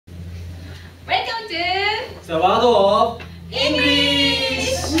The word of English!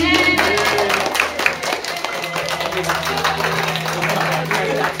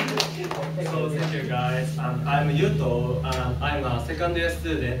 So thank you guys. I'm Yuto and I'm a second year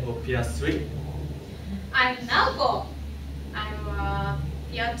student of Peer 3. I'm Naoko. I'm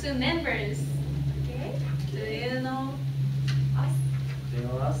Peer 2 members. Okay? Do you know us? Do you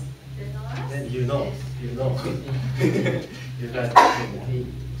know us? Do you know us? Then you know. You know. You guys.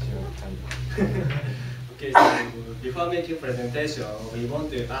 Okay, so before making presentation, we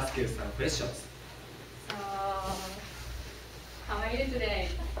want to ask you some questions. So, how are you today?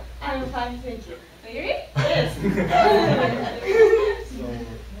 I'm fine, thank you. Really? Yes. So,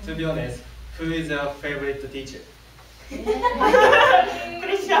 to be honest, who is your favorite teacher?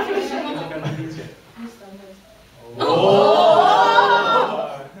 Pressure.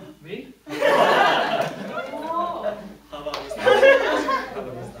 Oh! Me? How about Mr.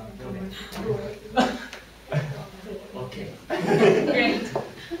 Okay. Great.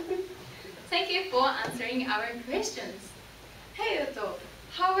 Thank you for answering our questions. Hey Yuto,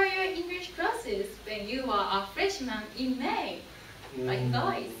 how were your English classes when you were a freshman in May? Like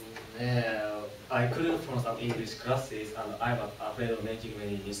guys? Yeah, I couldn't pronounce some English classes and I was afraid of making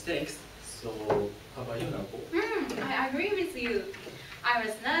many mistakes. So, how about you, Naoko? I agree with you. I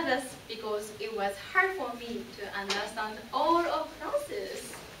was nervous because it was hard for me to understand all of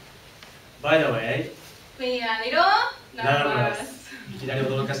classes. By the way, We are a little nervous. いきなり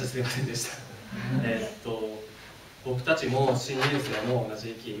驚かしてすみませんでした。僕たちも新入生の同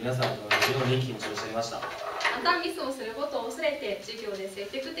じ時期、皆さんと同じように緊張していました。またミスをすることを恐れて授業で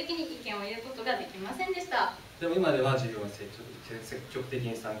積極的に意見を言うことができませんでした。でも今では授業に積極的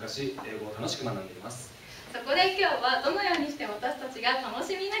に参加し、英語を楽しく学んでいます。そこで今日はどのようにして私たちが楽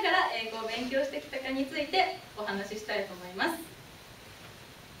しみながら英語を勉強してきたかについてお話ししたいと思います。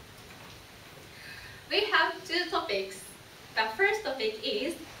We have two topics. The first topic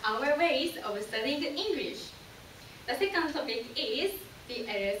is our ways of studying English. The second topic is the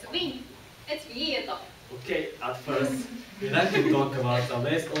errors win. Let's begin, Yuto. Okay, at first, we'd like to talk about the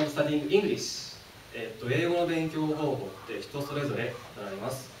ways of studying English. 英語の勉強方法って人それぞれ異なり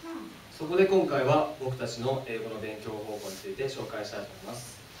ます。そこで今回は僕たちの英語の勉強方法について紹介したいと思いま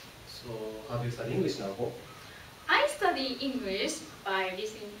す。So, how do you study English now? I study English by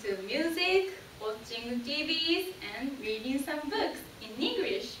listening to music, watching TVs, and reading some books in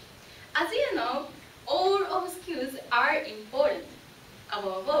English. As you know, all of skills are important.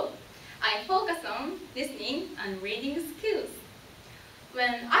 Above all, I focus on listening and reading skills.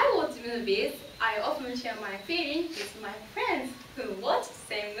 When I watch movies, I often share my feelings with my friends who watch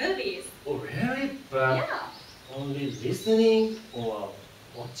same movies. Oh, really? But Yeah. only listening or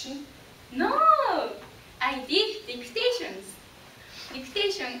watching? No! I did dictations.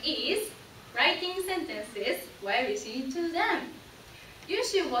 Dictation is writing sentences while listening to them. You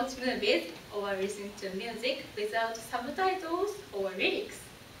should watch movies or listen to music without subtitles or lyrics.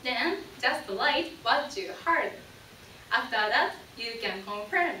 Then just write what you heard. After that, you can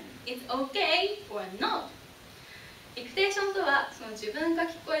confirm it's okay or not. ディクテーションとはその自分が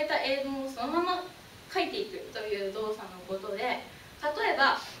聞こえた英文をそのまま書いていくという動作のことで、例え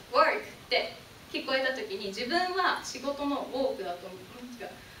ば work って聞こえたときに自分は仕事の walk だと思う。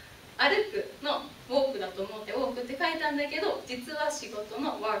歩くの walk だと思って walk って書いたんだけど、実は仕事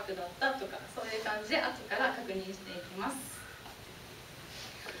の work だったとか、そういう感じで後から確認していきます。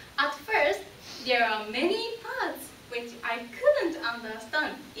At first, there are many parts which I couldn't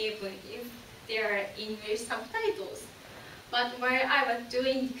understand even if there are English subtitles. But while I was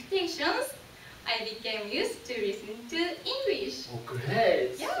doing dictations, I became used to listening to English. Oh,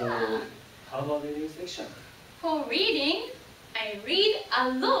 great! Yeah. So, how about the reading section? For reading, I read a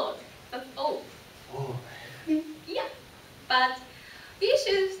lot. That's all. Oh, Yeah. But we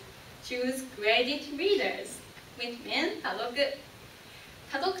should choose graded readers, which means 多読。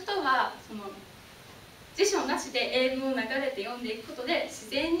多読とはその辞書なしで英文を流れて読んでいくことで自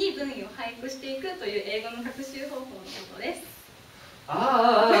然に文意を俳句していくという英語の学習方法のことです。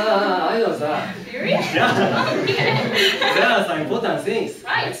I know that. Really? Yeah. Okay. There are some important things.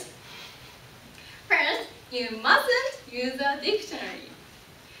 Right. First, you mustn't use a dictionary.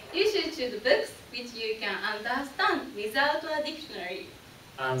 You should choose books which you can understand without a dictionary.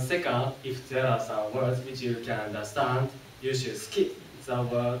 And second, if there are some words which you can understand, you should skip the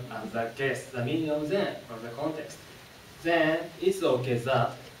word and guess the meaning of them from the context. Then it's okay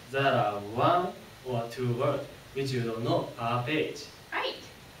that there are one or two words which you don't know per page. Right.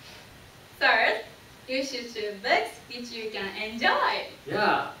 Third, you should choose books which you can enjoy.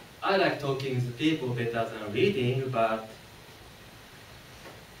 Yeah, I like talking to people better than reading, but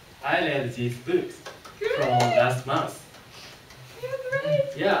I read these books. from last month.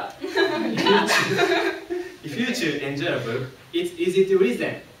 Yeah. If you choose enjoy a book, it's easy to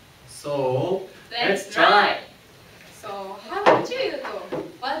listen. So let's try. So how about you, Yuto?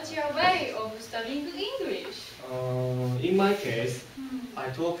 What's your way of studying English? In my case, I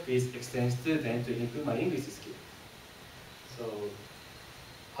talk with exchange students to improve my English skill. So,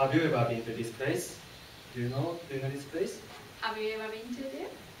 have you ever been to this place? Do you know this place? Have you ever been to there?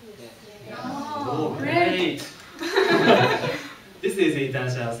 Yes. Oh, great! This is the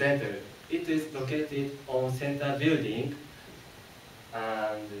International Center. It is located on Center Building,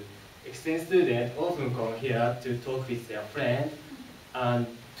 and exchange students often come here to talk with their friends and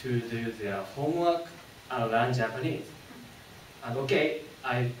to do their homework and learn Japanese. And okay,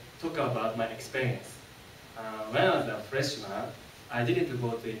 I talk about my experience. When I was a freshman, I didn't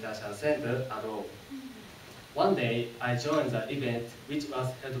go to International Center at all. One day, I joined the event which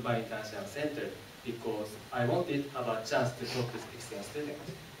was held by International Center because I wanted to have a chance to talk with exchange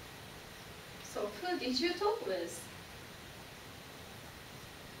students. So who did you talk with?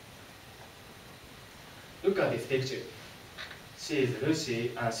 Look at this picture. She is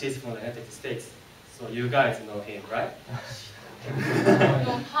Lucy and she's from the United States. So you guys know him, right?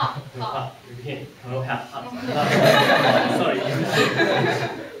 No, Him. No, sorry.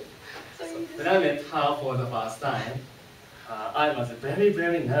 So when I met her for the first time, I was very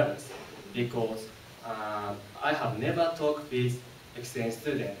nervous because I have never talked with exchange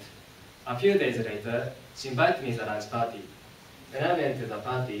student. A few days later, she invited me to the lunch party. When I went to the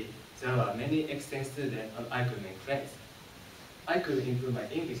party, there were many exchange students and I could make friends. I could improve my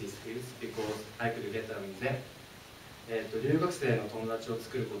English skills because I could get along with them. 留学生の友達を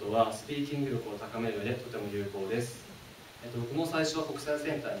作ることはスピーキング力を高める上でとても有効です。僕も最初は国際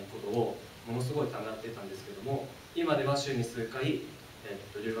センターに行くことをものすごいためらっていたんですけども、今では週に数回、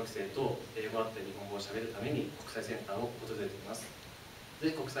留学生と英語だったり日本語をしゃべるために国際センターを訪れています。ぜ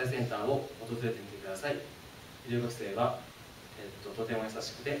ひ国際センターを訪れてみてください。留学生は、とても優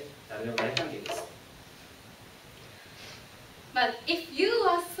しくて誰でも大歓迎です。But if you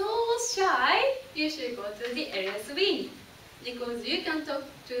are so shy, you should go to the LS wing because you can talk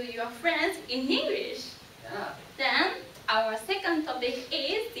to your friends in English. Yeah. Then our second topic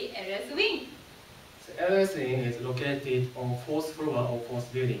is the LS wing. The LS wing is located on 4th floor of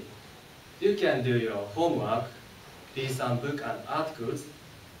 4th building. You can do your homework, read some book and articles,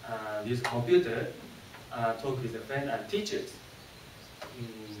 and use computer, talk with a friend and teachers.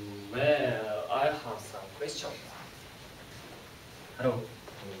 Well, I have some questions. Hello.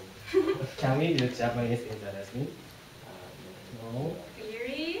 Can we do Japanese in the lesson? No.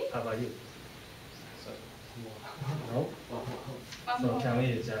 Really? How about you? No. One So more. can we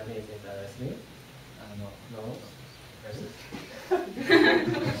do Japanese in the lesson? No.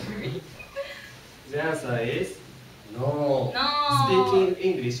 The answer is no. No. Speaking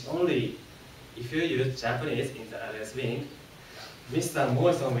English only. If you use Japanese in the LS wing, Mr.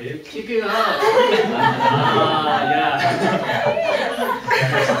 Morrison will kick you out. Yeah.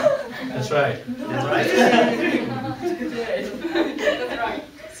 That's right. That's right. That's right.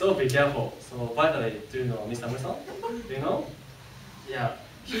 So be careful. So by the way, do you know Mr. Morrison? Do you know? Yeah.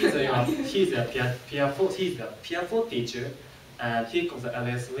 He's a peer 4 teacher, and he comes to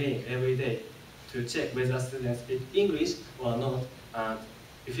LS wing every day to check whether students speak English or not. And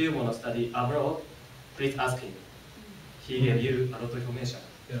if you want to study abroad, please ask him. He gave you a lot of information.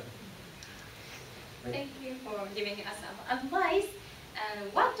 Yeah. Thank you for giving us some advice.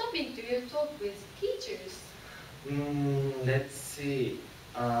 And what topic do you talk with teachers? Let's see.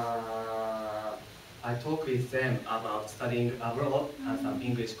 I talk with them about studying abroad and some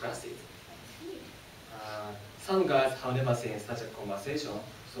English classes. Some guys have never seen such a conversation,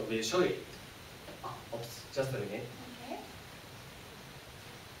 so we'll show you. Oops, just a minute. Okay.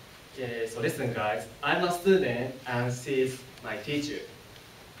 Okay, so listen guys, I'm a student and she's my teacher.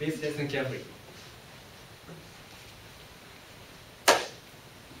 Please listen carefully.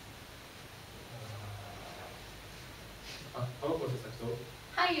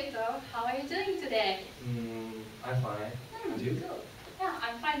 Hi Yuto, how are you doing today? I'm fine. And you? Good. Yeah,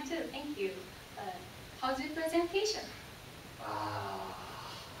 I'm fine too, thank you. How's your presentation?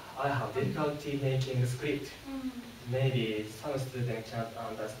 I have difficulty making a script. Maybe some students can't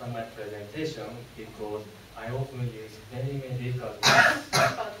understand my presentation because I often use many difficult words.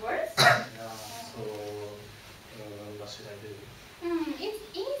 About words? Yeah, so what should I do? It's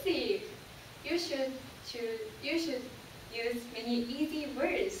easy. You should use many easy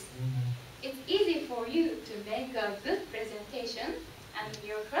words. It's easy for you to make a good presentation and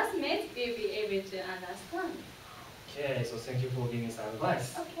your classmates will be able to understand. Okay, so thank you for giving some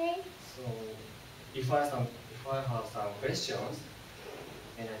advice. Okay. So if I have some questions,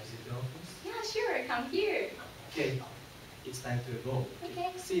 can I visit your office? Yeah, sure, come here. Okay, it's time to go.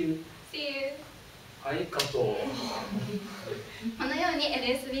 Okay. See you. See you. はい、カット。このように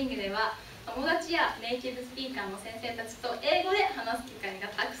LS ウィングでは友達やネイティブスピーカーの先生たちと英語で話す機会が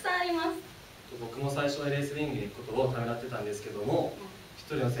たくさんあります。僕も最初 LS ウィングに行くことをためらってたんですけども、一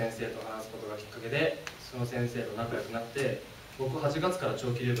人の先生と話すことがきっかけでその先生と仲良くなって、僕8月から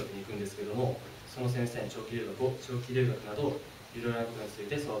長期留学に行くんですけども、その先生に長期留学などいろいろなことについ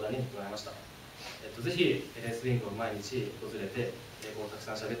て相談に乗られました。ぜひ LS ウィングを毎日訪れて英語をたく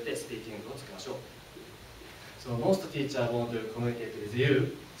さん喋ってスピーキングをつけましょう。So most teachers want to communicate with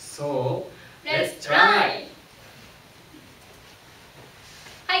you, so Let's try!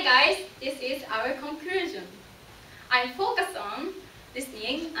 Hi guys, this is our conclusion. I focus on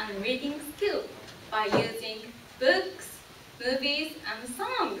listening and reading skill by using books, movies and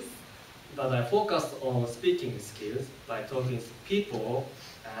songs. But I focus on speaking skills by talking to people,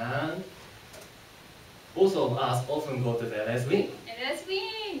 and also us often go to the LS wing. LS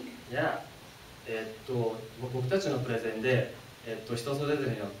wing! Yeah. 僕たちのプレゼンで、人それぞ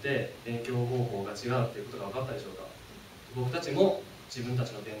れによって勉強方法が違うということが分かったでしょうか。僕たちも自分た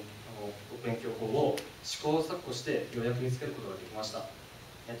ちの勉強法を試行錯誤してようやく見つけることができました。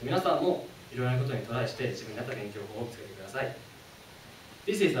皆さんもいろいろなことにトライして自分に合った勉強法を見つけてください。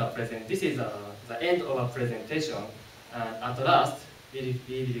This is the end of our presentation, and at last we will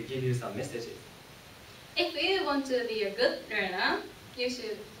give you some messages. If you want to be a good learner, you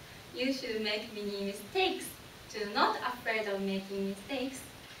should make many mistakes. Do not afraid of making mistakes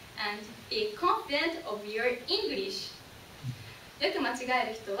and be confident of your English. よく間違え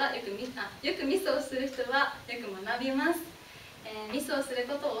る人はよくミスをする人はよく学びます。ミスをする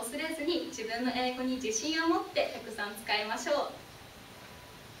ことを忘れずに自分の英語に自信を持ってたくさん使いましょう。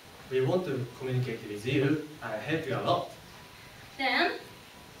We want to communicate with you and help you a lot. Then,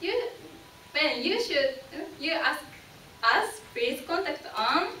 you ask us, please contact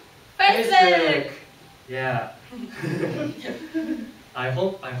on Facebook. Yeah. I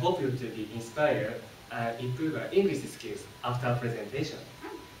hope you to be inspired and improve your English skills after presentation.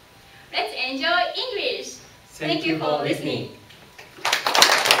 Let's enjoy English. Thank you for listening.